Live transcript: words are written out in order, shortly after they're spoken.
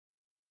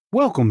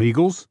Welcome,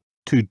 Eagles,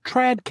 to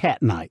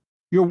TradCatKnight,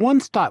 your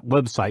one-stop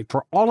website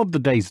for all of the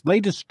day's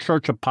latest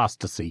church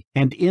apostasy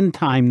and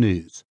end-time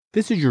news.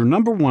 This is your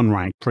number one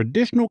ranked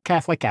traditional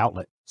Catholic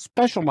outlet,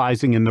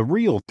 specializing in the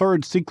real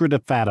third secret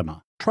of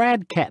Fatima.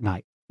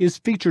 TradCatKnight is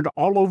featured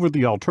all over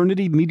the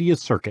alternative media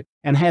circuit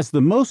and has the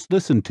most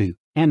listened to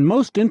and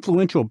most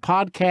influential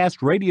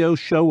podcast radio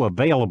show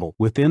available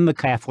within the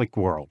Catholic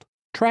world.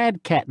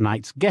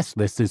 TradCatKnight's guest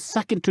list is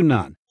second to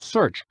none.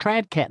 Search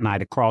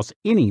TradCatKnight across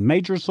any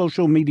major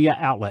social media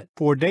outlet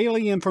for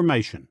daily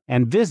information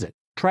and visit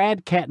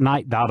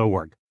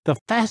TradCatKnight.org, the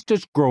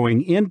fastest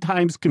growing end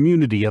times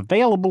community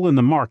available in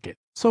the market.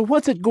 So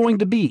what's it going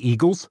to be,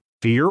 Eagles?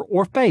 Fear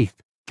or faith?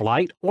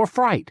 Flight or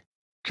fright?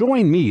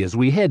 Join me as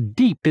we head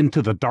deep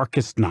into the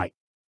darkest night.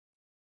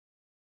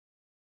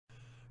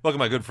 Welcome,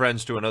 my good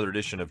friends, to another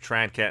edition of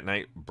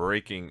TradCatKnight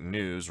Breaking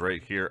News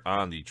right here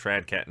on the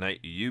TradCatKnight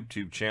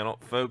YouTube channel.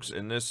 Folks,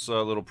 in this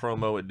little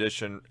promo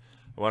edition,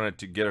 I wanted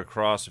to get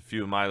across a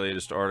few of my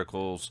latest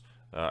articles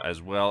as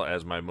well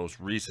as my most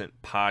recent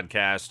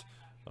podcast.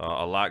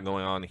 A lot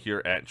going on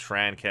here at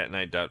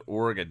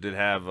TradCatKnight.org. I did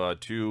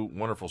have two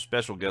wonderful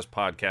special guest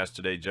podcasts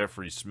today.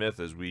 Jeffrey Smith,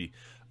 as we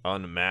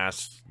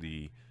unmasked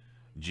the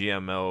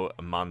GMO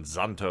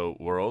Monsanto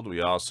world.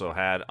 We also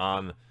had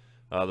on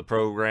the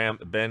program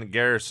Ben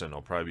Garrison.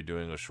 I'll probably be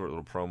doing a short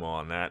little promo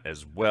on that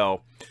as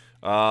well.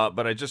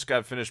 But I just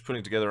got finished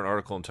putting together an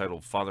article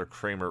entitled Father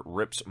Kramer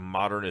Rips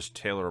Modernist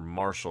Taylor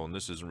Marshall, and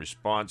this is in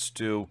response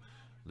to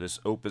this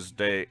Opus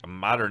Dei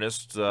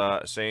Modernist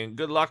saying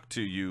good luck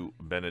to you,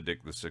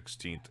 Benedict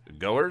XVI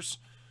goers.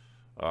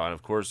 And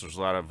of course, there's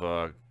a lot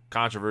of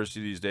controversy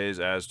these days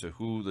as to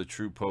who the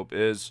true Pope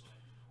is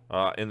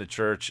in the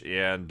church.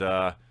 And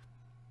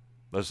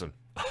listen,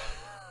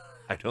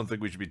 I don't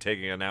think we should be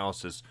taking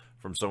analysis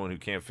from someone who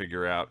can't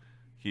figure out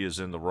he is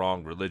in the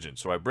wrong religion.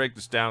 So I break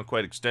this down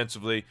quite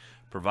extensively,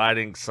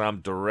 providing some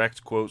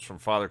direct quotes from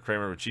Father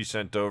Kramer, which he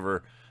sent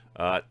over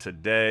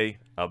today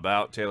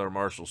about Taylor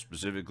Marshall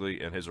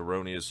specifically and his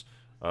erroneous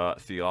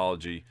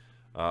theology.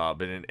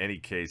 But in any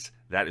case,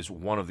 that is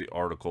one of the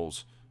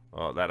articles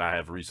that I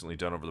have recently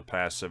done over the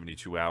past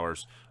 72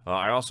 hours.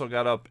 I also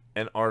got up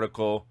an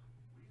article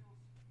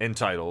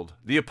entitled,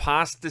 "The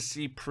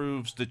Apostasy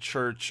Proves the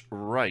Church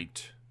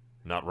Right,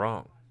 Not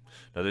Wrong."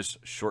 Now, this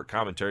short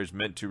commentary is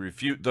meant to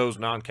refute those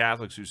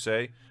non-Catholics who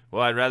say,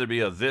 well, I'd rather be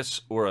a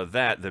this or a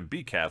that than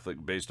be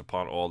Catholic based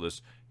upon all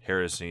this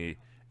heresy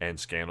and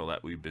scandal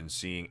that we've been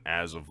seeing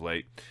as of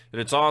late. And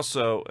it's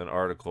also an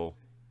article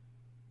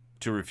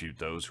to refute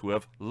those who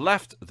have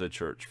left the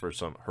church for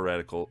some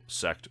heretical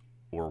sect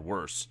or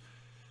worse.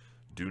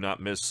 Do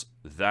not miss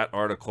that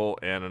article.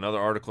 And another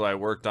article I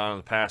worked on in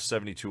the past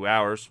 72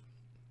 hours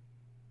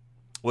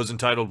was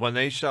entitled, "When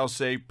They Shall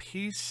Say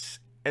Peace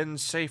and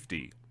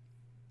Safety,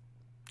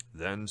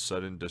 Then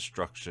Sudden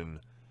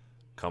Destruction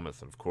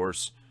Cometh." And of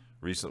course,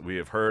 recently we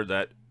have heard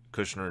that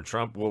Kushner and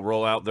Trump will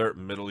roll out their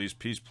Middle East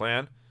peace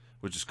plan,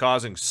 which is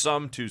causing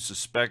some to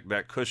suspect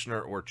that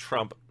Kushner or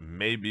Trump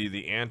may be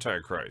the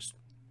Antichrist.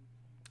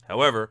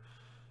 However,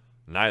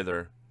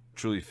 neither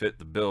truly fit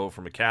the bill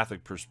from a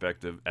Catholic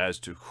perspective as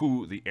to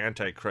who the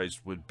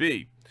Antichrist would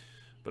be.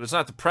 But it's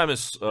not the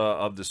premise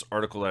of this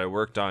article that I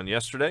worked on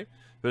yesterday,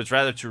 but it's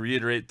rather to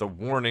reiterate the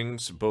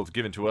warnings both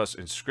given to us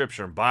in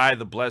Scripture by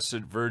the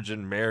Blessed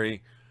Virgin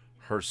Mary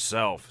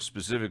herself,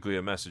 specifically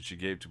a message she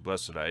gave to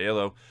Blessed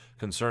Aiello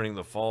concerning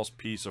the false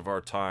peace of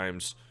our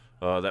times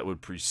that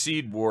would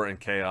precede war and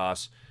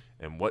chaos.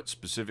 And what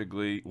specific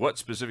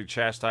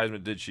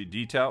chastisement did she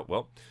detail?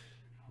 Well,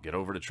 get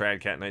over to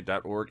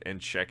TradCatKnight.org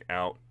and check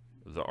out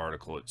the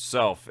article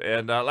itself.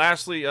 And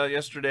lastly,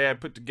 yesterday I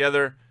put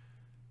together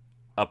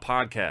a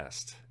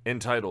podcast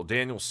entitled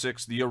Daniel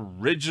 6, the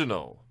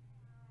Original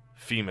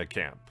FEMA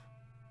Camp.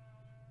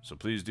 So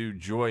please do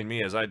join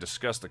me as I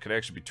discuss the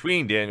connection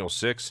between Daniel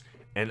 6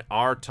 and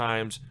our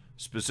times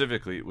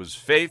specifically. It was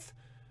faith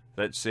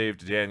that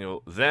saved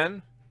Daniel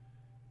then,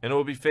 and it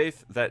will be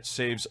faith that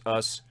saves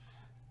us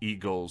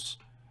Eagles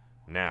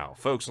now.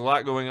 Folks, a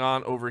lot going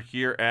on over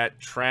here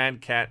at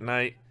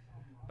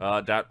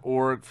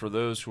TradCatKnight.org. For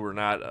those who are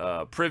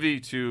not privy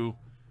to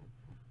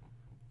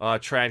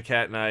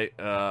TradCatKnight,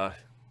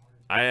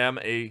 I am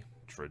a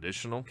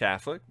traditional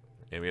Catholic.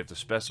 And we have to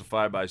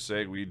specify by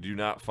saying we do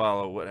not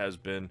follow what has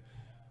been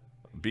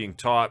being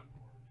taught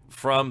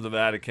from the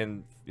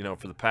Vatican,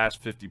 for the past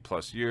 50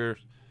 plus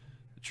years.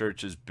 The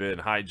church has been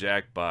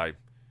hijacked by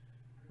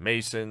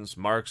Masons,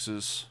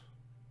 Marxists,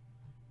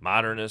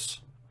 Modernists,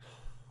 a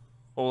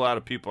whole lot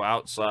of people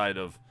outside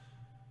of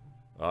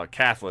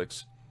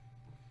Catholics.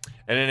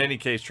 And in any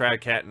case,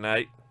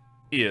 TradCatKnight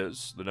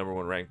is the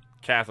 #1 ranked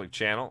Catholic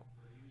channel.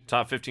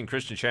 Top 15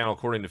 Christian channel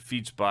according to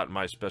Feedspot.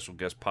 My special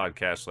guest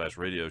podcast /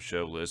 radio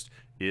show list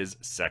is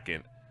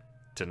second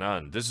to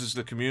none. This is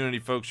the community,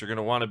 folks, you're going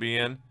to want to be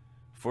in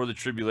for the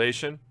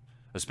tribulation,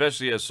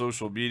 especially as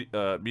social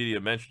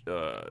media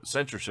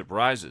censorship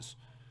rises.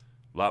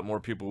 A lot more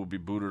people will be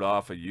booted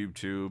off of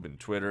YouTube and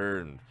Twitter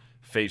and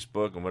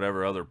Facebook and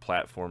whatever other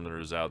platform there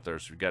is out there,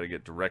 so you've got to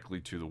get directly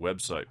to the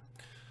website.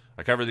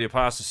 I cover the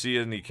apostasy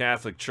in the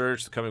Catholic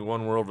Church, the coming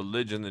one world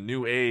religion, the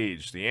New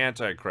Age, the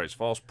Antichrist,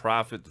 false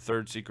prophet, the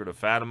third secret of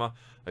Fatima,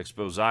 I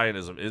expose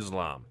Zionism,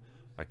 Islam.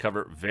 I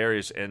cover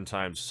various end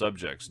time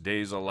subjects,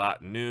 days a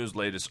lot, news,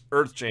 latest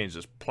earth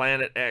changes,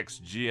 Planet X,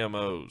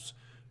 GMOs,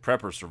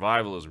 prepper,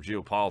 survivalism,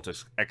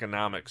 geopolitics,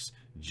 economics,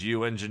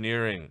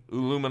 geoengineering,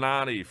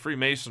 Illuminati,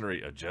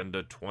 Freemasonry,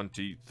 Agenda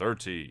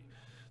 2030.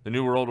 The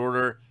New World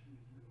Order,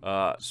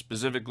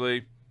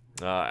 specifically,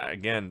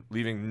 again,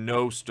 leaving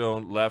no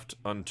stone left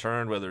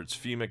unturned, whether it's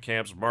FEMA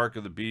camps, Mark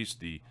of the Beast,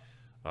 the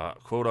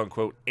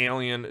quote-unquote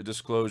alien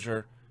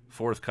disclosure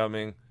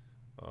forthcoming.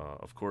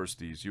 Of course,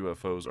 these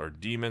UFOs are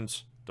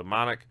demons,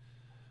 demonic.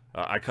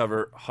 I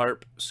cover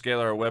HARP,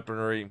 scalar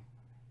weaponry,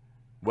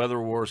 weather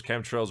wars,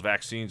 chemtrails,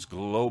 vaccines,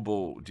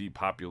 global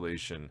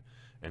depopulation,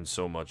 and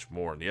so much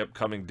more. In the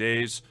upcoming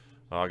days,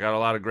 I got a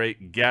lot of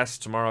great guests.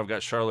 Tomorrow I've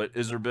got Charlotte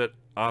Iserbit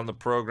on the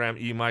program,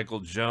 E.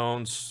 Michael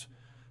Jones.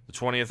 The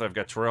 20th, I've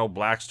got Teral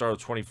Blackstar.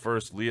 The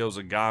 21st, Leo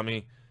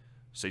Zagami,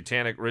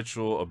 Satanic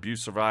Ritual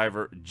Abuse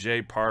Survivor,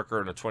 Jay Parker.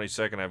 And the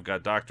 22nd, I've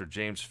got Dr.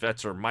 James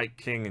Fetzer, Mike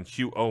King, and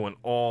Hugh Owen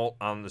all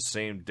on the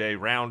same day.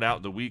 Round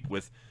out the week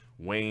with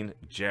Wayne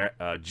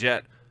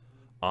Jet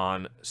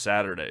on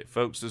Saturday.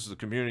 Folks, this is the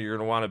community you're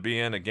going to want to be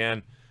in.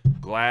 Again,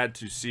 glad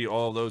to see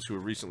all of those who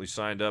have recently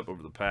signed up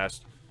over the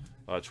past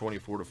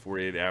 24 to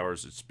 48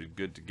 hours. It's been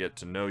good to get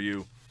to know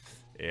you.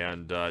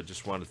 And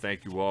just want to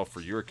thank you all for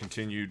your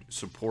continued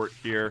support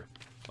here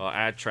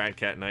at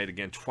TradCatKnight.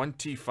 Again,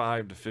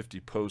 25 to 50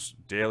 posts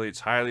daily.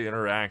 It's highly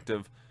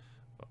interactive.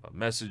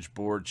 Message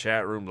board,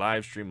 chat room,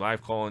 live stream,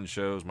 live call-in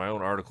shows. My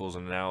own articles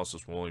and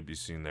analysis will only be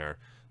seen there.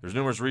 There's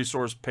numerous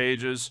resource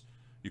pages.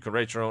 You can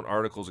write your own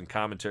articles and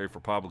commentary for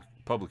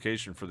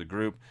publication for the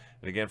group.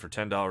 And again, for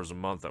 $10 a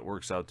month, that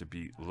works out to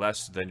be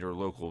less than your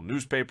local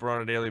newspaper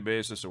on a daily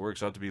basis. It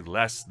works out to be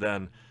less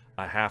than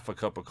a half a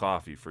cup of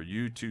coffee for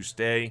you to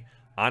stay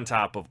on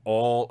top of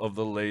all of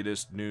the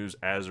latest news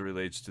as it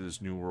relates to this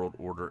New World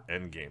Order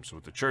endgame. So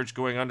with the church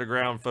going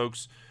underground,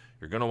 folks,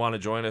 you're going to want to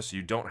join us.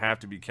 You don't have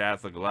to be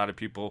Catholic. A lot of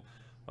people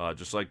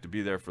just like to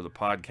be there for the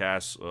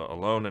podcasts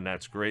alone, and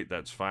that's great.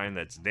 That's fine.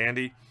 That's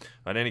dandy.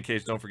 In any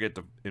case, don't forget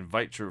to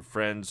invite your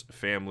friends,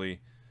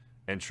 family,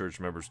 and church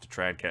members to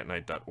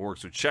TradCatKnight.org.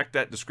 So check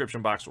that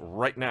description box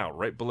right now,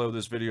 right below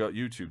this video at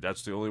YouTube.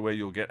 That's the only way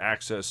you'll get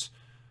access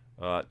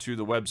to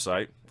the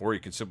website, or you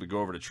can simply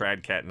go over to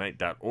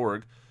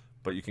TradCatKnight.org.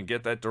 But you can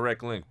get that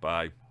direct link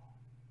by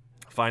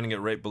finding it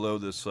right below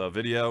this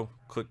video.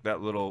 Click that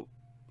little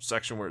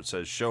section where it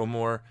says show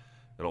more.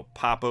 It'll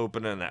pop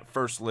open, and that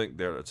first link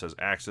there that says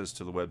access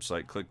to the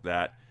website, click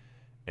that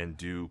and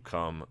do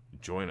come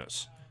join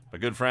us. My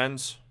good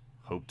friends,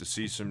 hope to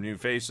see some new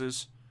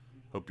faces.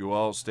 Hope you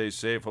all stay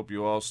safe. Hope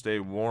you all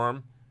stay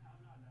warm.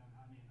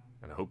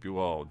 And I hope you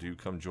all do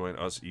come join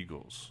us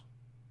Eagles.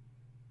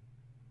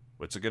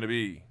 What's it going to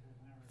be?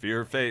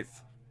 Fear or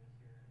faith?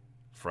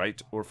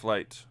 Fright or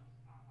flight?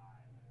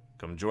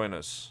 Come join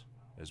us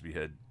as we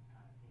head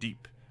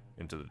deep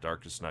into the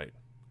darkest night.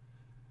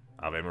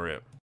 Ave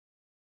Maria.